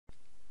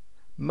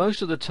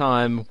Most of the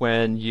time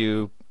when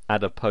you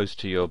add a post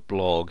to your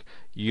blog,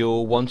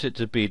 you'll want it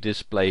to be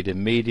displayed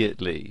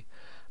immediately.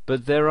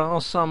 But there are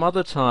some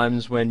other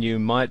times when you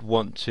might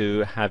want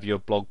to have your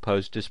blog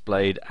post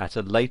displayed at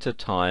a later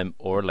time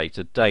or a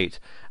later date,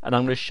 and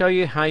I'm going to show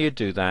you how you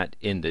do that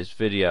in this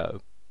video.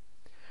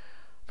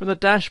 From the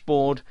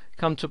dashboard,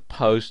 come to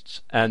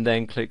Posts and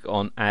then click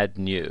on Add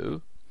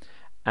New,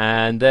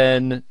 and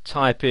then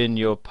type in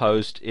your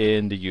post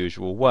in the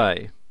usual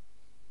way.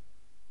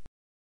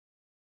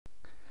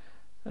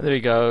 And there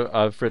we go,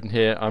 I've written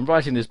here, I'm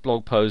writing this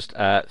blog post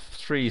at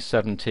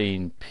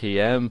 3:17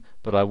 p.m.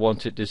 but I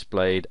want it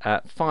displayed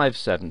at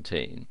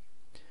 5:17.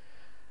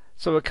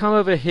 So we'll come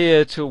over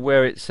here to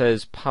where it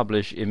says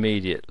Publish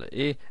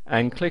Immediately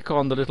and click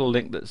on the little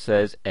link that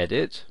says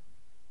Edit,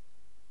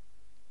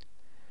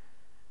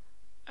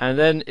 and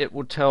then it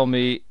will tell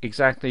me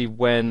exactly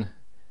when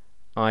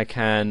I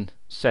can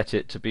set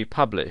it to be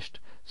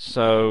published.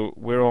 So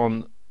we're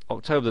on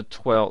October the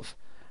 12th,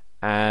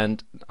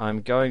 and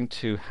I'm going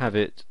to have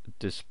it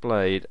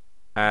displayed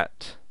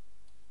at,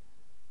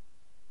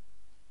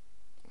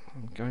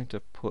 I'm going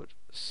to put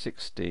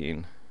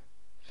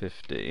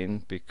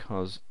 16:15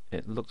 because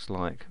it looks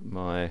like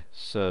my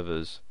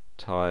server's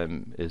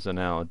time is an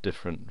hour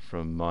different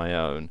from my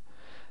own,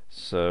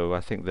 so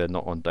I think they're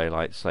not on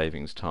daylight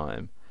savings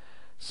time.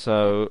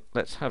 So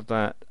let's have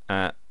that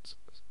at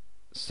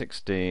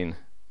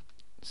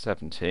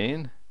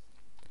 16:17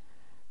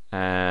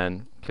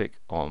 and click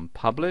on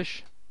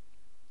Publish,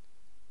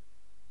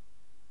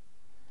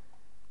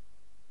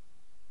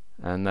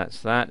 and that's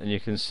that, and you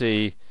can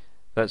see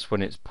that's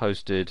when it's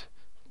posted,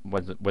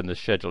 when the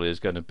schedule is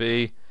going to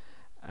be.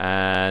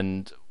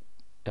 And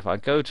if I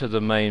go to the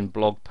main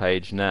blog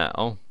page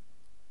now,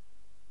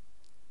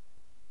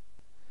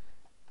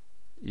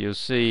 you'll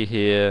see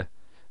here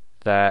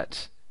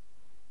that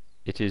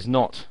it is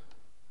not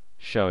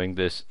showing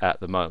this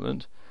at the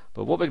moment.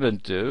 But what we're going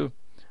to do,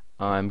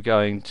 I'm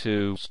going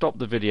to stop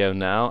the video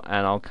now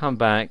and I'll come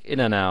back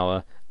in an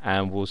hour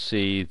and we'll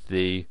see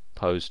the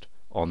post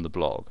on the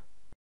blog.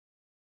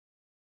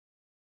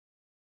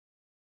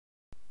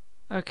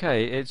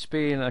 Okay, it's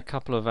been a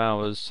couple of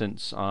hours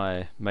since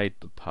I made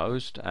the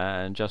post,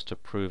 and just to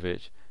prove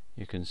it,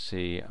 you can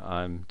see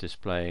I'm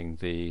displaying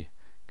the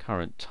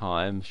current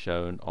time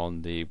shown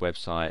on the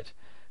website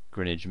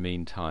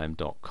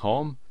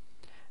greenwichmeantime.com,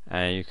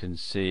 and you can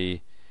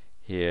see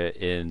here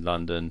in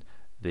London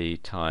the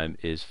time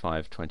is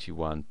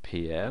 5:21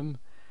 p.m.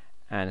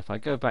 and if I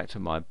go back to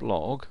my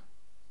blog,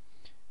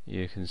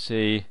 you can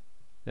see,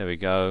 there we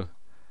go,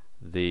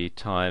 the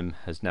time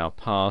has now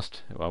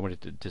passed. I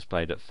wanted it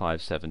displayed at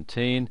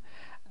 5:17,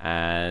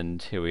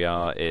 and here we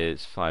are,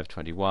 it's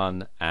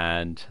 5:21,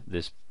 and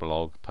this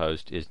blog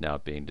post is now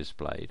being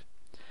displayed.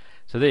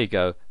 So there you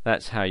go,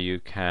 that's how you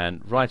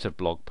can write a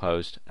blog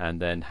post and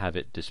then have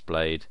it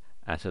displayed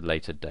at a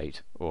later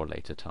date or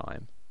later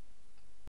time.